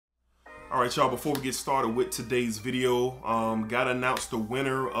All right, y'all, before we get started with today's video, gotta announce the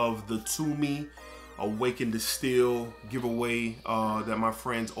winner of the To Me Awaken Distill giveaway that my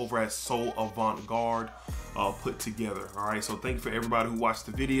friends over at Avant Garde put together. All right, so thank you for everybody who watched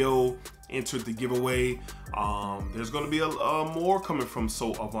the video, entered the giveaway. There's gonna be a more coming from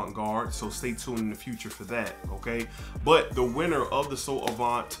Avant Garde, so stay tuned in the future for that, okay? But the winner of the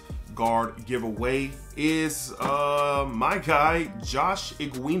Avant Garde giveaway is my guy Josh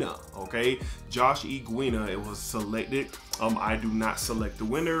Iguina. Okay, Josh Iguina. It was selected. I do not select the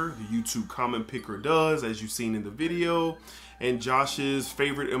winner. The YouTube comment picker does, as you've seen in the video. And Josh's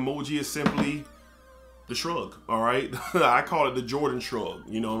favorite emoji is simply the shrug. All right, I call it the Jordan shrug.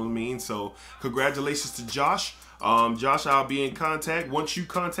 You know what I mean? So congratulations to Josh. Josh, I'll be in contact once you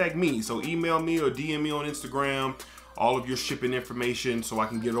contact me. So email me or DM me on Instagram all of your shipping information so I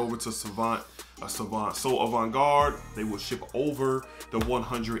can get over to Avant Garde. They will ship over the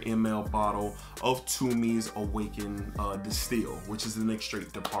 100 ml bottle of To Me's Awaken Distill, which is an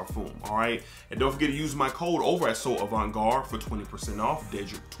extrait de parfum. All right, and don't forget to use my code over at Avant Garde for 20% off,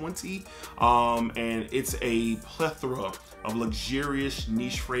 Dedrick20. And it's a plethora of luxurious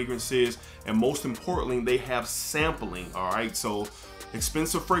niche fragrances, and most importantly, they have sampling. All right, so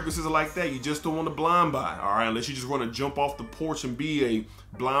expensive fragrances are like that. You just don't want to blind buy, all right? Unless you just want to jump off the porch and be a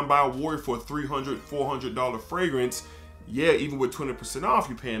blind buy warrior for a $300, $400 fragrance. Yeah, even with 20% off,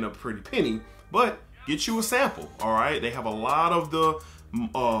 you're paying a pretty penny. But get you a sample, all right? They have a lot of the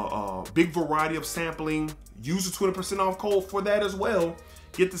big variety of sampling. Use the 20% off code for that as well.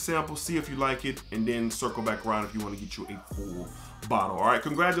 Get the sample, see if you like it, and then circle back around if you want to get you a full bottle. All right,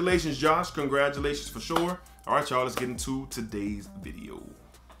 congratulations, Josh. Congratulations for sure. All right, y'all, let's get into today's video.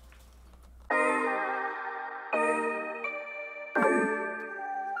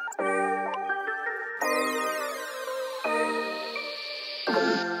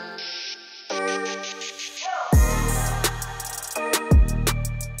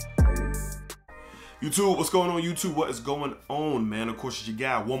 YouTube, what's going on, YouTube? What is going on, man? Of course, it's your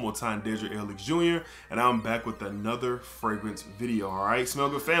guy, one more time, Dedrick Jr., and I'm back with another fragrance video, all right? Smell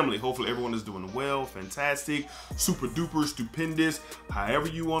Good family. Hopefully everyone is doing well, fantastic, super duper, stupendous, however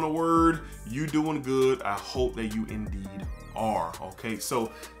you want a word, you doing good. I hope that you indeed are, okay?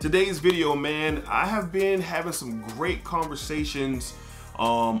 So today's video, man, I have been having some great conversations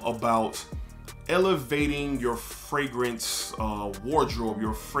about elevating your fragrance wardrobe,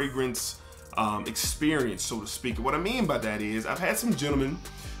 your fragrance experience, so to speak. And what I mean by that is I've had some gentlemen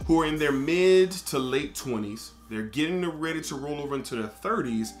who are in their mid to late 20s. They're getting ready to roll over into their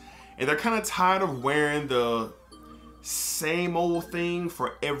 30s, and they're kind of tired of wearing the same old thing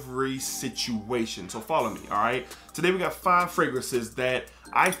for every situation. So follow me, all right? Today we got 5 fragrances that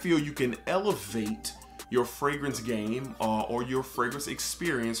I feel you can elevate your fragrance game or your fragrance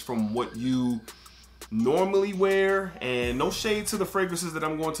experience from what you normally wear. And no shade to the fragrances that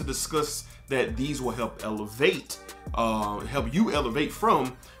I'm going to discuss that these will help elevate, help you elevate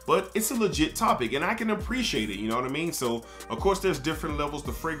from, but it's a legit topic and I can appreciate it, you know what I mean? So of course there's different levels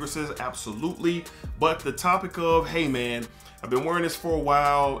to fragrances, absolutely, but the topic of, hey man, I've been wearing this for a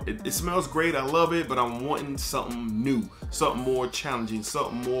while, it smells great, I love it, but I'm wanting something new, something more challenging,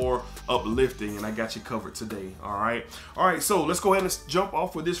 something more uplifting, and I got you covered today, all right? All right, so let's go ahead and jump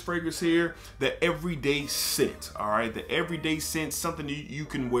off with this fragrance here, the Everyday Scent, all right? The Everyday Scent, something you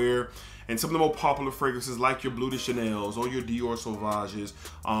can wear. And some of the more popular fragrances like your Bleu de Chanel's or your Dior Sauvages,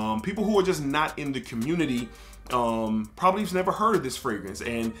 people who are just not in the community probably have never heard of this fragrance,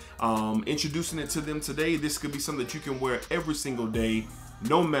 and introducing it to them today, this could be something that you can wear every single day,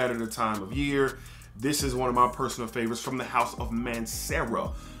 no matter the time of year. This is one of my personal favorites from the house of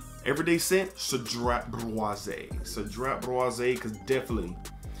Mancera. Everyday Scent, Cedrat Boisé. Cedrat Boisé could definitely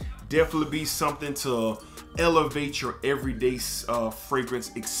be something to elevate your everyday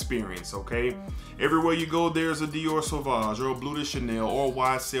fragrance experience, okay? Everywhere you go, there's a Dior Sauvage or a Bleu de Chanel or a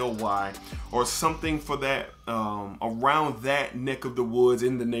YSLY or something for that, around that neck of the woods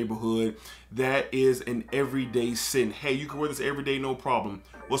in the neighborhood that is an everyday scent. Hey, you can wear this every day, no problem.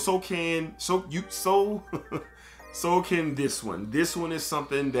 Well, so can this one. This one is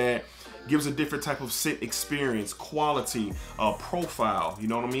something that gives a different type of scent experience, quality, profile, you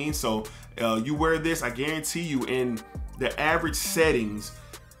know what I mean? So you wear this, I guarantee you, in the average settings,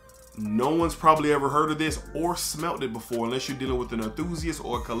 no one's probably ever heard of this or smelt it before, unless you're dealing with an enthusiast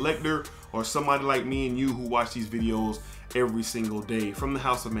or a collector or somebody like me and you who watch these videos every single day. From the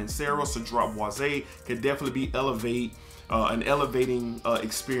house of Mancera, Cedrat Boisé can definitely be an elevating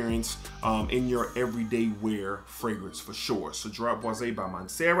experience in your everyday wear fragrance for sure. Cedrat Boisé by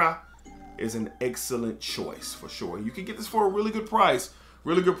Mancera is an excellent choice for sure. You can get this for a really good price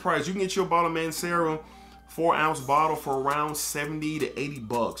Really good price. You can get your bottle of Mancera 4-ounce bottle for around 70 to 80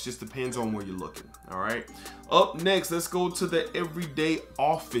 bucks. Just depends on where you're looking. All right. Up next, let's go to the everyday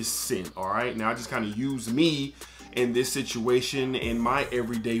office scent. All right. Now I just kind of use me in this situation in my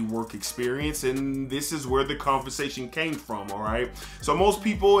everyday work experience, and this is where the conversation came from. All right. So most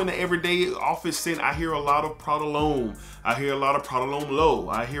people in the everyday office scent, I hear a lot of Prodalone. I hear a lot of Prodalone Low.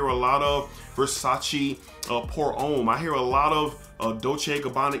 I hear a lot of Versace Pour Homme. I hear a lot of Dolce &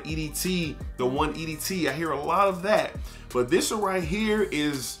 Gabbana EDT, the one EDT. I hear a lot of that. But this one right here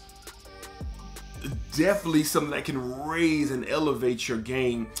is definitely something that can raise and elevate your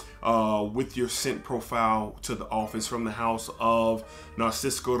game with your scent profile to the office. From the house of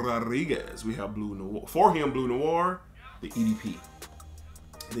Narcisco Rodriguez, we have Blue Noir. For him, Blue Noir, the EDP.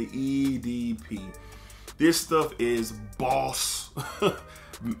 The EDP. This stuff is boss.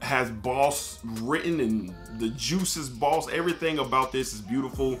 Has boss written, and the juice is boss. Everything about this is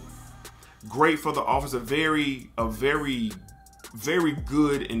beautiful. Great for the office. A very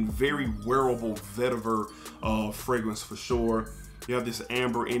good and very wearable vetiver fragrance for sure. You have this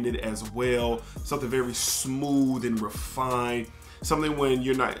amber in it as well. Something very smooth and refined. Something when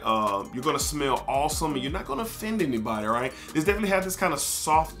you're not, you're gonna smell awesome and you're not gonna offend anybody, right? This definitely has this kind of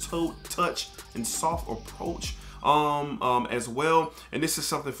soft touch and soft approach as well. And this is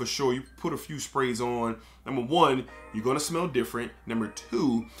something for sure. You put a few sprays on. Number one, you're gonna smell different. Number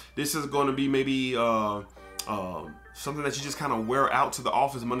two, this is gonna be maybe something that you just kind of wear out to the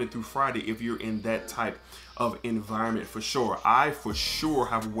office Monday through Friday if you're in that type of environment for sure. I for sure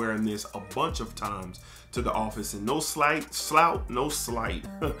have wearing this a bunch of times to the office, and no slight to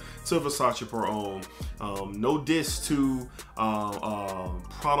Versace Pour Homme, no diss to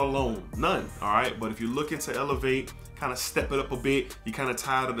Prodalone, none. All right, but if you're looking to elevate, kind of step it up a bit, you're kind of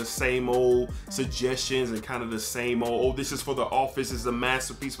tired of the same old suggestions and kind of the same old, oh, this is for the office, this is a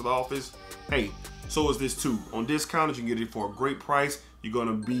masterpiece for the office. Hey, so is this too. On discount, you can get it for a great price. You're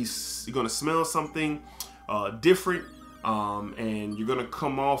gonna smell something different, and you're gonna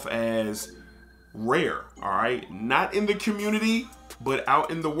come off as rare. All right, not in the community, but out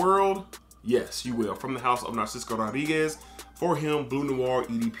in the world, yes, you will. From the house of Narcisco Rodriguez, for him, Blue Noir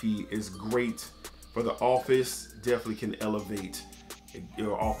EDP is great for the office. Definitely can elevate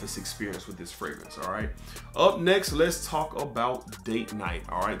your office experience with this fragrance. All right, up next, let's talk about date night.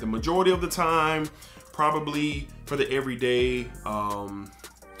 All right, the majority of the time, probably for the everyday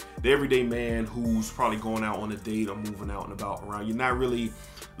man who's probably going out on a date or moving out and about around, you're not really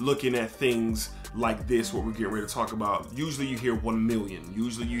looking at things like this, what we're getting ready to talk about. Usually you hear 1 million.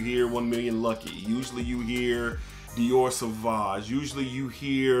 Usually you hear 1 million Lucky. Usually you hear Dior Sauvage. Usually you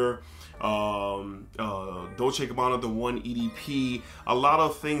hear Dolce & Gabbana, the one EDP. A lot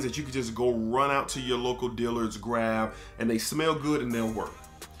of things that you could just go run out to your local dealers, grab, and they smell good and they'll work.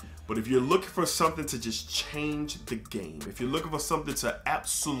 But if you're looking for something to just change the game, if you're looking for something to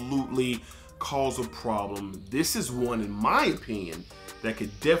absolutely cause a problem, this is one, in my opinion, that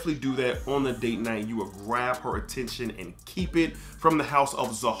could definitely do that on the date night. You will grab her attention and keep it. From the house of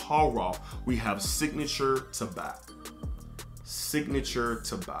Zaharoff, we have Signature Tobacco. Signature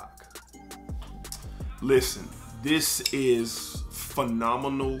Tobacco. Listen, this is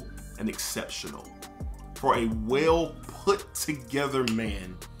phenomenal and exceptional. For a well put together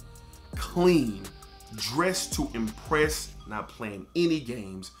man, clean, dressed to impress, not playing any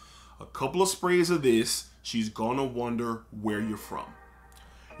games. A couple of sprays of this, she's gonna wonder where you're from.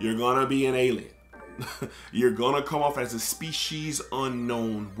 You're gonna be an alien. You're gonna come off as a species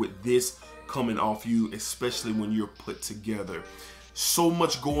unknown with this coming off you, especially when you're put together. So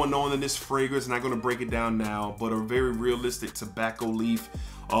much going on in this fragrance, not gonna break it down now, but a very realistic tobacco leaf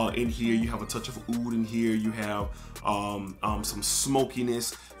in here. You have a touch of oud in here. You have some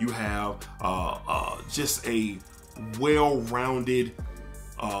smokiness. You have just a well-rounded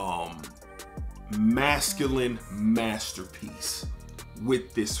masculine masterpiece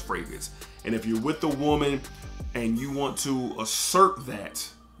with this fragrance. And if you're with a woman and you want to assert that,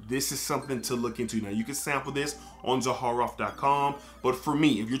 this is something to look into. Now you can sample this on Zaharoff.com, but for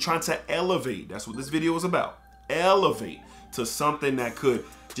me, if you're trying to elevate, that's what this video is about, elevate to something that could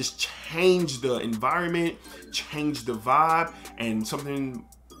just change the environment, change the vibe, and something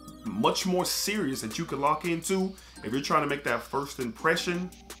much more serious that you could lock into. If you're trying to make that first impression,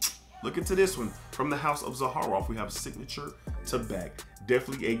 look into this one. From the house of Zaharoff, we have Signature Tobacco.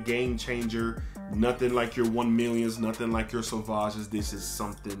 Definitely a game changer. Nothing like your 1 millions, nothing like your Sauvages. This is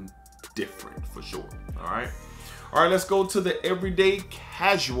something different for sure. All right, let's go to the everyday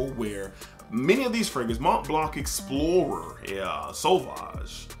casual wear. Many of these fragrances, Mont Blanc Explorer, yeah,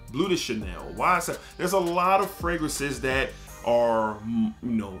 Sauvage, Bleu de Chanel, YSL. There's a lot of fragrances that are, you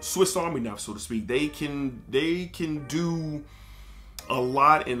know, Swiss Army knife, so to speak. They can do a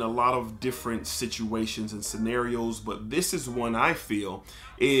lot in a lot of different situations and scenarios, but this is one I feel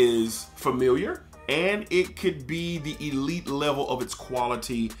is familiar, and it could be the elite level of its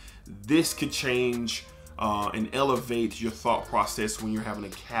quality. This could change and elevate your thought process when you're having a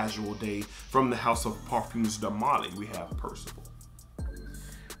casual day. From the house of Parfums de Marly, we have Percival.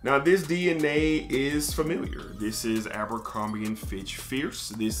 Now, this DNA is familiar. This is Abercrombie & Fitch Fierce.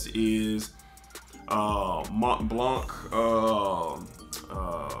 This is Mont Blanc,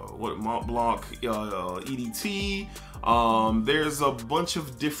 Mont Blanc EDT. There's a bunch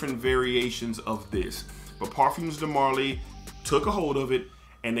of different variations of this, but Parfums de Marly took a hold of it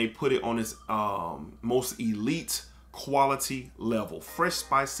and they put it on its most elite quality level. Fresh,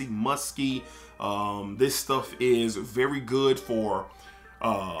 spicy, musky. This stuff is very good for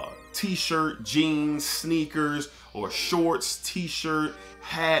t-shirt, jeans, sneakers, or shorts, t-shirt,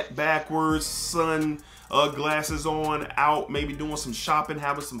 hat backwards, sun glasses on, out, maybe doing some shopping,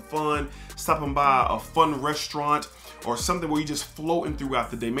 having some fun, stopping by a fun restaurant, or something where you're just floating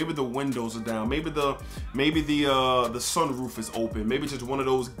throughout the day. Maybe the windows are down, maybe the sunroof is open, maybe just one of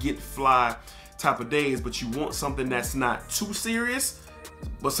those get fly type of days, but you want something that's not too serious,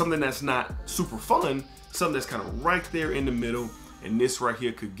 but something that's not super fun, something that's kind of right there in the middle. And this right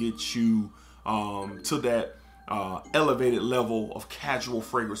here could get you to that elevated level of casual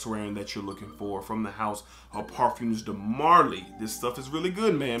fragrance wearing that you're looking for. From the house of Parfums de Marly, this stuff is really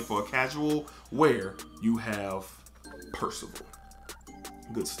good, man. For a casual wear, you have Percival.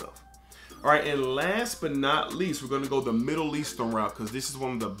 Good stuff. All right, and last but not least, we're gonna go the Middle Eastern route, because this is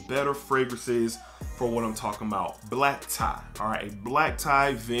one of the better fragrances for what I'm talking about. Black tie. All right, a black tie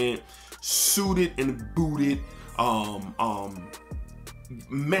event, suited and booted,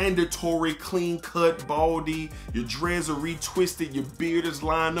 mandatory clean cut, baldy, your dreads are retwisted, your beard is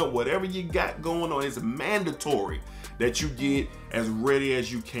lined up, whatever you got going on, it's mandatory that you get as ready as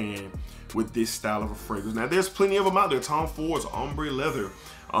you can with this style of a fragrance. Now, there's plenty of them out there. Tom Ford's ombre leather.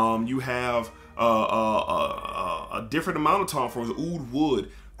 You have a different amount of Tom Ford's oud wood.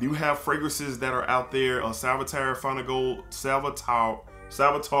 You have fragrances that are out there, Salvatore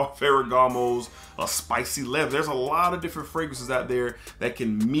Ferragamo's, a spicy leather. There's a lot of different fragrances out there that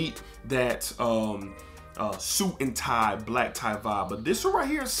can meet that suit and tie, black tie vibe. But this one right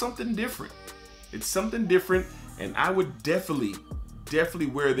here is something different. It's something different, and I would definitely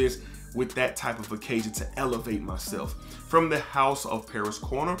wear this with that type of occasion to elevate myself. From the house of Paris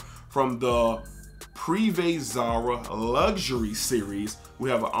Corner, from the Privé Zara luxury series, we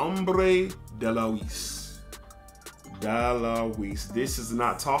have Ombre de la Huisse. This is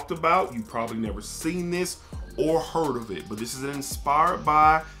not talked about. You probably never seen this or heard of it, but this is inspired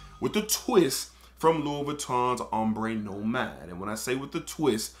by, with the twist, from Louis Vuitton's Ombre Nomad. And when I say with the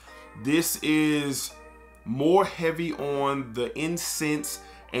twist, this is more heavy on the incense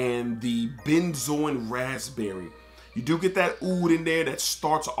and the benzoin raspberry. You do get that oud in there that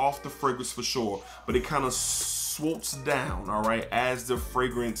starts off the fragrance for sure, but it kind of swoops down, all right, as this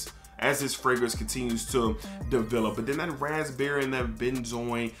fragrance continues to develop. But then that raspberry and that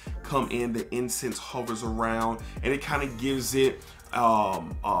benzoin come in, the incense hovers around, and it kind of gives it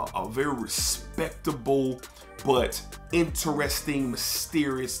a very respectable but interesting,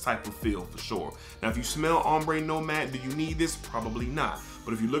 mysterious type of feel for sure. Now, if you smell Ombre Nomad, do you need this? Probably not.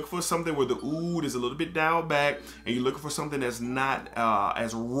 But if you look for something where the oud is a little bit dialed back, and you're looking for something that's not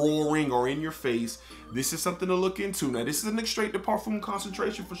as roaring or in your face, this is something to look into. Now, this is an extrait de parfum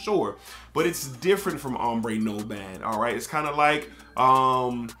concentration for sure, but it's different from Ombre Nomad, all right? It's kind of like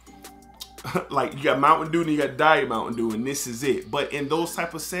like you got Mountain Dew and you got Diet Mountain Dew, and this is it. But in those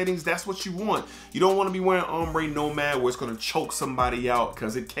type of settings, that's what you want. You don't want to be wearing Ombre Nomad where it's going to choke somebody out,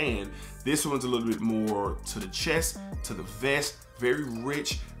 because it can. This one's a little bit more to the chest, to the vest, very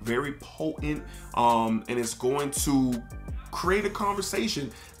rich, very potent, and it's going to create a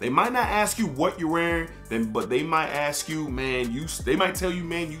conversation. They might not ask you what you're wearing, but they might ask you, man, they might tell you,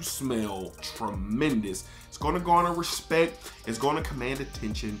 man, you smell tremendous. It's going to garner respect. It's going to command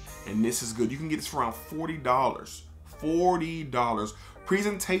attention, and this is good. You can get this for around $40. $40.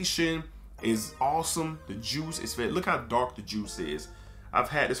 Presentation is awesome. The juice is fed. Look how dark the juice is. I've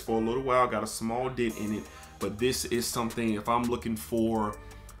had this for a little while. Got a small dent in it, but this is something, if I'm looking for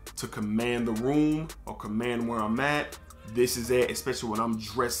to command the room or command where I'm at, this is it, especially when I'm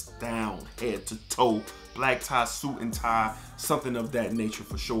dressed down head to toe, black tie, suit and tie, something of that nature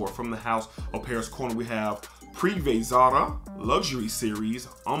for sure. From the house of Paris Corner, we have Privé Zara luxury series,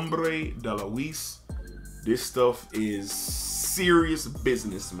 Ombre de la Huisse. This stuff is serious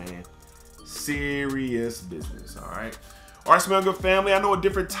business, man. Serious business, all right? All right, Smell Good family, I know a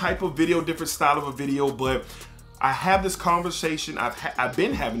different type of video, different style of a video, but I have this conversation, I've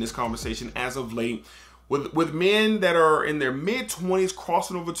been having this conversation as of late with men that are in their mid-20s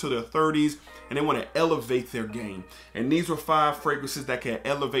crossing over to their 30s, and they want to elevate their game. And these were 5 fragrances that can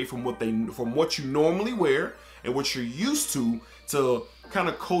elevate from what you normally wear and what you're used to kind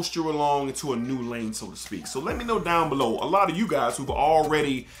of coast you along into a new lane, so to speak. So let me know down below, a lot of you guys who've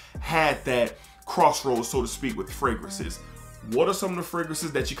already had that crossroads, so to speak, with fragrances. What are some of the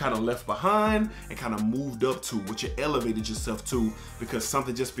fragrances that you kind of left behind and kind of moved up to, what you elevated yourself to because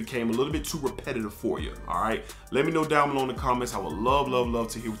something just became a little bit too repetitive for you? All right, let me know down below in the comments. I would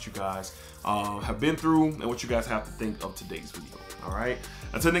love to hear what you guys have been through and what you guys have to think of today's video. All right,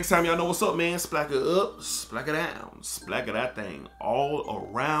 until next time, y'all know what's up, man. Splack it up, splack it down, splack it that thing all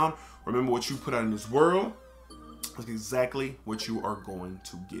around. Remember, what you put out in this world, that's exactly what you are going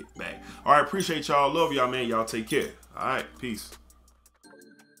to get back. All right, appreciate y'all. Love y'all, man. Y'all take care. All right, peace.